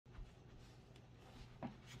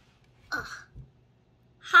Ugh.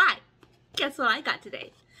 Hi, guess what I got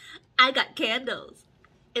today? I got candles.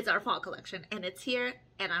 It's our fall collection and it's here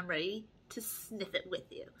and I'm ready to sniff it with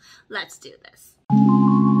you. Let's do this.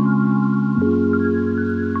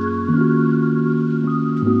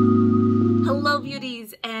 Hello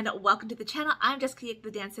beauties and welcome to the channel. I'm Jessie,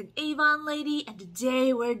 the dancing Avon lady, and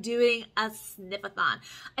today we're doing a sniffathon.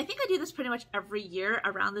 I think I do this pretty much every year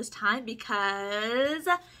around this time because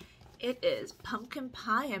it is pumpkin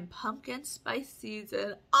pie and pumpkin spice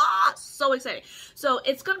season. So exciting. So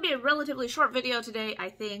it's going to be a relatively short video today, I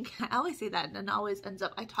think. I always say that and then always ends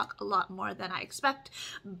up I talk a lot more than I expect.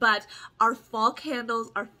 But our fall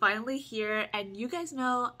candles are finally here and you guys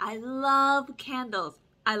know I love candles.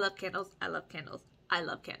 I love candles. I love candles. I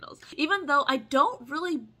love candles. Even though I don't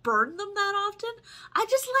really burn them that often, I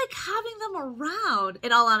just like having them around.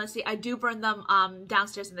 In all honesty, I do burn them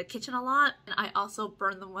downstairs in the kitchen a lot, and I also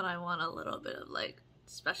burn them when I want a little bit of like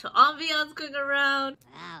special ambiance going around.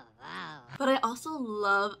 Wow, wow. But I also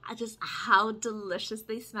love just how delicious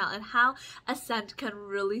they smell and how a scent can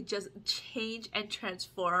really just change and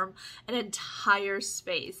transform an entire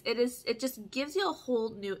space. It just gives you a whole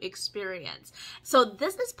new experience. So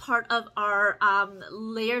this is part of our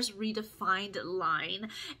Layers Redefined line,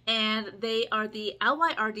 and they are the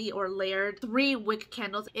LYRD or LYRD 3 wick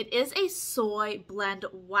candles. It is a soy blend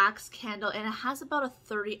wax candle and it has about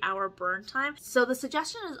a 30-hour burn time. So the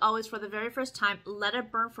suggestion is always for the very first time, let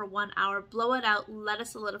it burn for 1 hour, blow it out, let it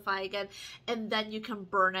solidify again, and then you can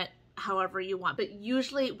burn it however you want. But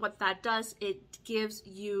usually what that does, it gives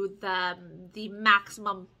you the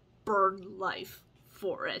maximum burn life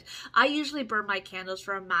for it. I usually burn my candles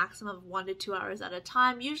for a maximum of 1 to 2 hours at a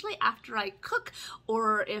time, usually after I cook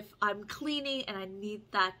or if I'm cleaning and I need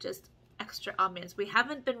that just extra ambience. We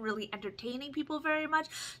haven't been really entertaining people very much.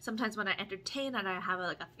 Sometimes when I entertain and I have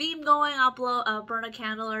a theme going, I'll burn a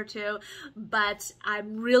candle or two. But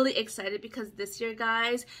I'm really excited because this year,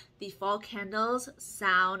 guys, the fall candles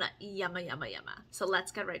sound yumma yumma yumma. So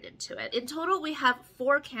let's get right into it. In total, we have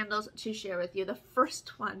 4 candles to share with you. The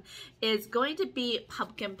first one is going to be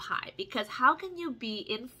pumpkin pie, because how can you be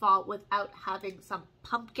in fall without having some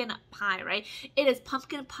pumpkin pie, right? It is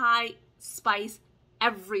pumpkin pie spice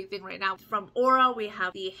everything right now. From Aura, we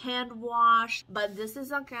have the hand wash, but this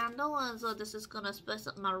is a candle and so this is gonna spice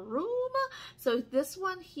up my room. So this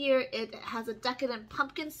one here, it has a decadent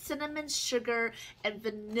pumpkin, cinnamon, sugar, and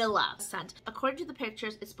vanilla scent. According to the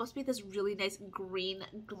pictures, it's supposed to be this really nice green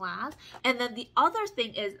glass. And then the other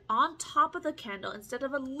thing is on top of the candle, instead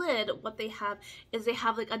of a lid, what they have is they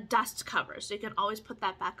have like a dust cover. So you can always put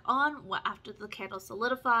that back on after the candle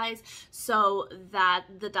solidifies so that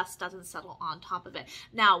the dust doesn't settle on top of it.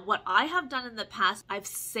 Now, what I have done in the past, I've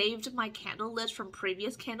saved my candle lids from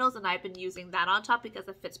previous candles and I've been using that on top because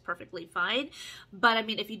it fits perfectly fine. But I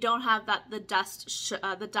mean, if you don't have that, the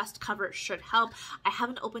dust cover should help. I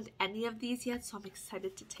haven't opened any of these yet, so I'm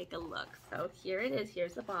excited to take a look. So here it is.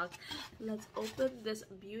 Here's the box. Let's open this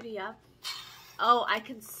beauty up. Oh, I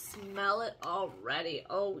can smell it already.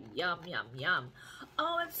 Oh, yum, yum, yum.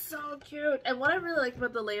 Oh, it's so cute. And what I really like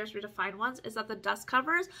about the Layers Redefined ones is that the dust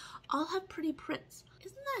covers all have pretty prints.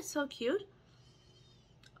 Isn't that so cute?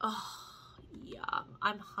 Oh, yum.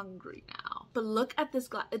 I'm hungry now. But look at this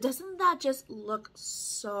glass. Doesn't that just look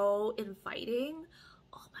so inviting?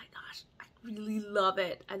 Oh my gosh. I really love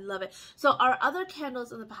it. I love it. So our other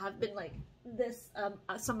candles have been like this,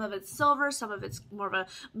 some of it's silver, some of it's more of a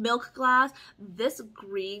milk glass. This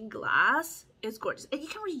green glass is gorgeous, and you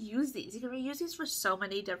can reuse these. You can reuse these for so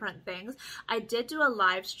many different things. I did do a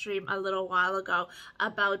live stream a little while ago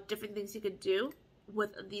about different things you could do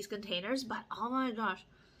with these containers, but oh my gosh,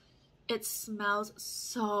 it smells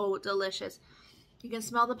so delicious. You can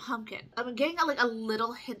smell the pumpkin. I'm getting like a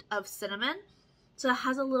little hint of cinnamon, so it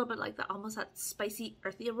has a little bit like almost that spicy,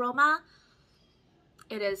 earthy aroma.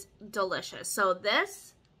 It is delicious. So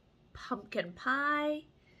this pumpkin pie,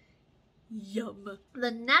 yum.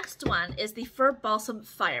 The next one is the Fir Balsam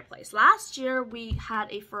Fireplace. Last year we had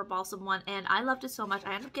a Fir Balsam one and I loved it so much.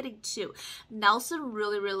 I ended up getting 2. Nelson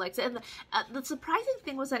really likes it. And the surprising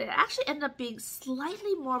thing was that it actually ended up being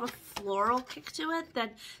slightly more of a floral kick to it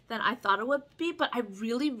than I thought it would be, but I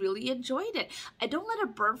really enjoyed it. I don't let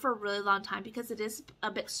it burn for a really long time because it is a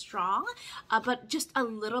bit strong, but just a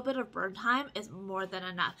little bit of burn time is more than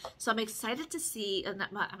enough. So I'm excited to see, and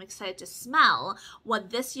I'm excited to smell what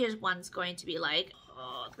this year's one's going to be like.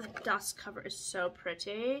 Oh, the dust cover is so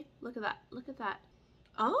pretty. Look at that. Look at that.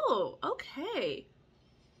 Oh, okay.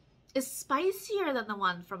 It's spicier than the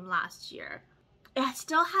one from last year. It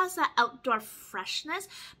still has that outdoor freshness,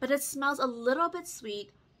 but it smells a little bit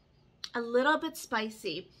sweet, a little bit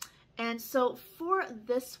spicy, And so for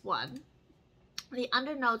this one, the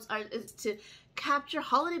undernotes is to capture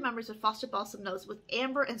holiday memories with frosted balsam notes with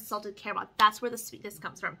amber and salted caramel. That's where the sweetness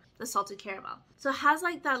comes from, the salted caramel. So it has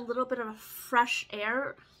like that little bit of a fresh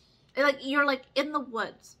air. Like you're like in the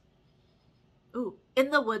woods. Ooh, in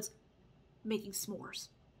the woods making s'mores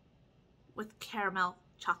with caramel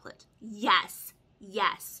chocolate. Yes,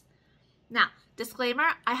 yes. Now, disclaimer,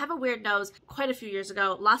 I have a weird nose quite a few years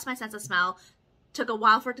ago, lost my sense of smell, took a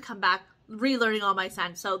while for it to come back, relearning all my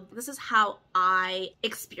scents. So this is how I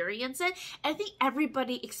experience it. And I think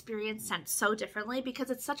everybody experiences scent so differently because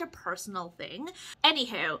it's such a personal thing.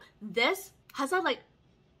 Anywho, this has a like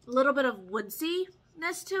little bit of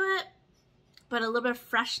woodsiness to it, but a little bit of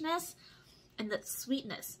freshness and that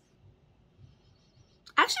sweetness.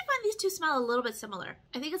 I actually find these two smell a little bit similar.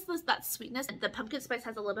 I think it's that sweetness. The pumpkin spice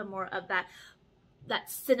has a little bit more of that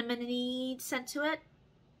cinnamony scent to it.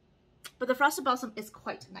 But the frosted balsam is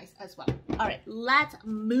quite nice as well. All right, let's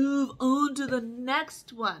move on to the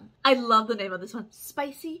next one. I love the name of this one,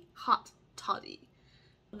 Spicy Hot Toddy.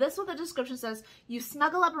 This one, the description says, you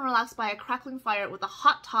snuggle up and relax by a crackling fire with a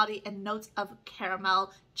hot toddy and notes of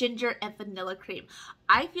caramel, ginger, and vanilla cream.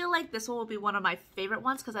 I feel like this one will be one of my favorite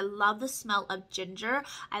ones because I love the smell of ginger.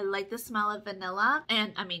 I like the smell of vanilla.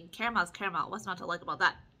 And I mean, caramel is caramel. What's not to like about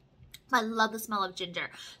that? I love the smell of ginger.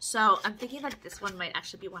 So I'm thinking that this one might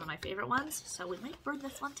actually be one of my favorite ones. So we might burn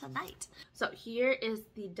this one tonight. So here is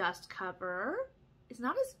the dust cover. It's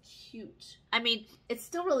not as cute. I mean, it's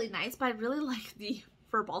still really nice, but I really like the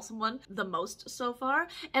Fir Balsam one the most so far.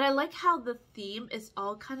 And I like how the theme is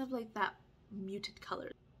all kind of like that muted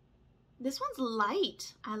color. This one's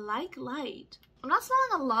light. I like light. I'm not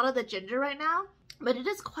smelling a lot of the ginger right now, but it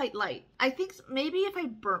is quite light. I think maybe if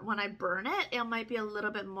when I burn it, it might be a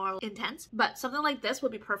little bit more intense. But something like this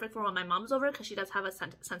would be perfect for when my mom's over because she does have a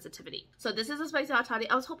sensitivity. So this is a Spicy Hot Toddy.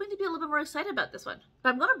 I was hoping to be a little bit more excited about this one, but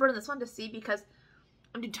I'm gonna burn this one to see because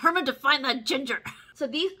I'm determined to find that ginger. So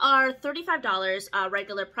these are $35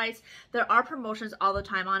 regular price. There are promotions all the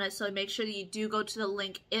time on it, so make sure that you do go to the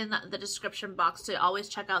link in the description box to always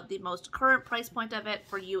check out the most current price point of it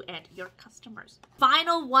for you and your customers.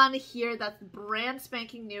 Final one here that's brand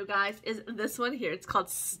spanking new, guys, is this one here. It's called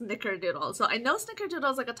Snickerdoodle. So I know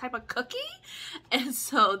Snickerdoodle is like a type of cookie, and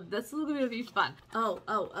so this is gonna be fun.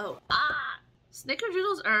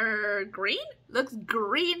 Snickerdoodles are green? Looks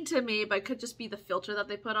green to me, but it could just be the filter that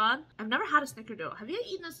they put on. I've never had a Snickerdoodle. Have you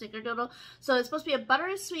eaten a Snickerdoodle? So it's supposed to be a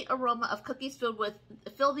buttery sweet aroma of cookies fill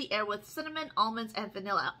the air with cinnamon, almonds, and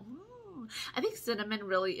vanilla. Ooh, I think cinnamon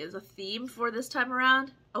really is a theme for this time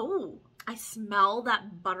around. Oh, I smell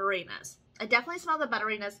that butteriness. I definitely smell the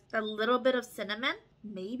butteriness. A little bit of cinnamon.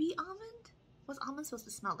 Maybe almond? What's almond supposed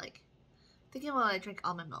to smell like? Thinking about when I drink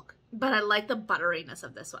almond milk. But I like the butteriness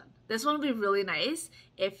of this one. This one would be really nice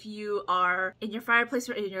if you are in your fireplace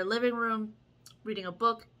or in your living room, reading a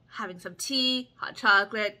book, having some tea, hot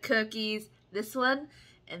chocolate, cookies. This one,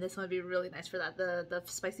 and this one would be really nice for that, the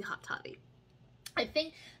Spicy Hot Toddy. I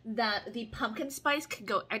think that the pumpkin spice could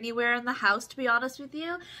go anywhere in the house, to be honest with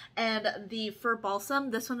you. And the Fir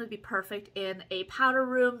Balsam, this one would be perfect in a powder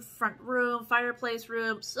room, front room, fireplace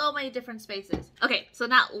room, so many different spaces. Okay, so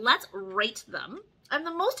now let's rate them. I'm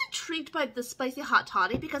the most intrigued by the Spicy Hot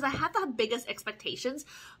Toddy because I had the biggest expectations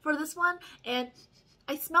for this one, and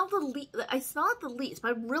I smell it the least,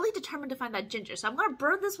 but I'm really determined to find that ginger. So I'm going to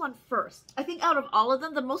burn this one first. I think out of all of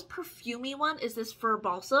them, the most perfumey one is this Fir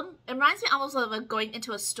Balsam. It reminds me almost of like going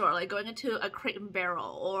into a store, like going into a Crate and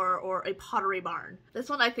Barrel or a Pottery Barn. This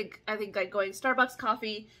one, I think like going Starbucks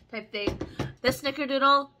coffee type thing. This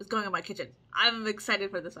Snickerdoodle is going in my kitchen. I'm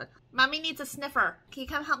excited for this one. Mommy needs a sniffer. Can you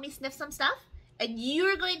come help me sniff some stuff? And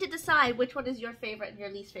you're going to decide which one is your favorite and your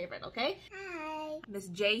least favorite, okay? Hi. Miss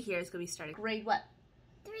J here is going to be starting grade what?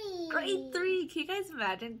 3. Grade 3. Can you guys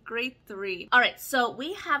imagine? Grade 3. All right, so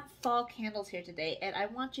we have fall candles here today, and I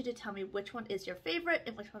want you to tell me which one is your favorite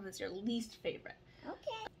and which one is your least favorite.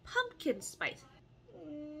 Okay. Pumpkin spice.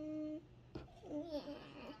 Yeah,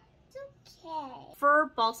 it's okay.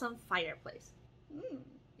 Fir Balsam fireplace. Mm.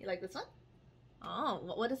 You like this one? Oh,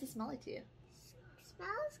 what does it smell like to you?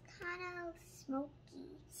 Smells kind of smoky.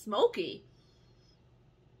 Smoky?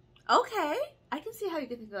 Okay, I can see how you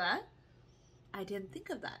can think of that. I didn't think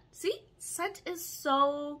of that. See? Scent is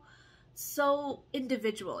so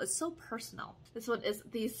individual. It's so personal. This one is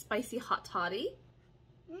the Spicy Hot Toddy.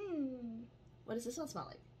 What does this one smell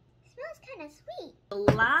like? It smells kind of sweet.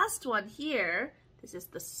 The last one here, this is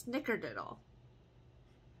the Snickerdoodle.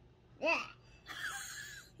 Yeah.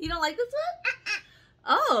 You don't like this one?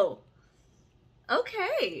 Oh.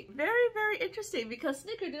 Okay. Very, very interesting because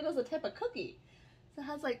Snickerdoodle is a type of cookie. So it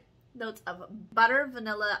has like notes of butter,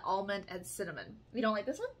 vanilla, almond, and cinnamon. You don't like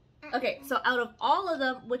this one? Okay, so out of all of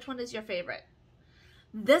them, which one is your favorite?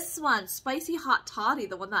 This one, spicy hot toddy,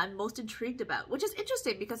 the one that I'm most intrigued about, which is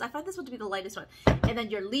interesting because I find this one to be the lightest one. And then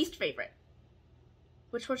your least favorite.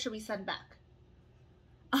 Which one should we send back?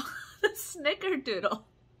 Oh, the snickerdoodle.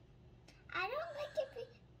 I don't like it.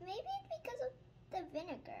 Maybe it's because of the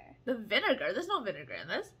vinegar. The vinegar? There's no vinegar in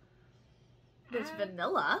this. There's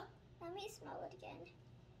vanilla. Let me smell it again.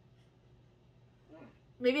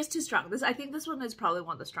 Maybe it's too strong. I think this one is probably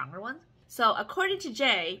one of the stronger ones. So according to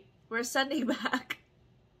Jay, we're sending back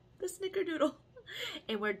the snickerdoodle.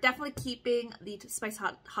 And we're definitely keeping the spice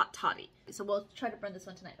hot toddy. So we'll try to burn this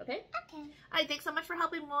one tonight, okay? Okay. Alright, thanks so much for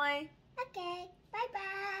helping, Moy. Okay.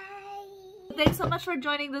 Bye-bye. Thanks so much for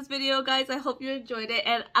joining this video, guys. I hope you enjoyed it.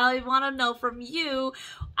 And I want to know from you,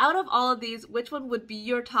 out of all of these, which one would be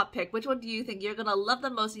your top pick? Which one do you think you're going to love the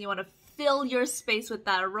most and you want to fill your space with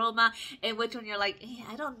that aroma? And which one you're like,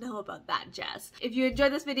 I don't know about that, Jess. If you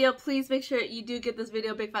enjoyed this video, please make sure you do give this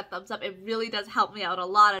video a big fat thumbs up. It really does help me out a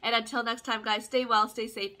lot. And until next time, guys, stay well, stay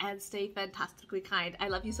safe, and stay fantastically kind. I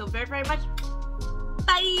love you so very, very much.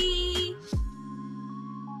 Bye!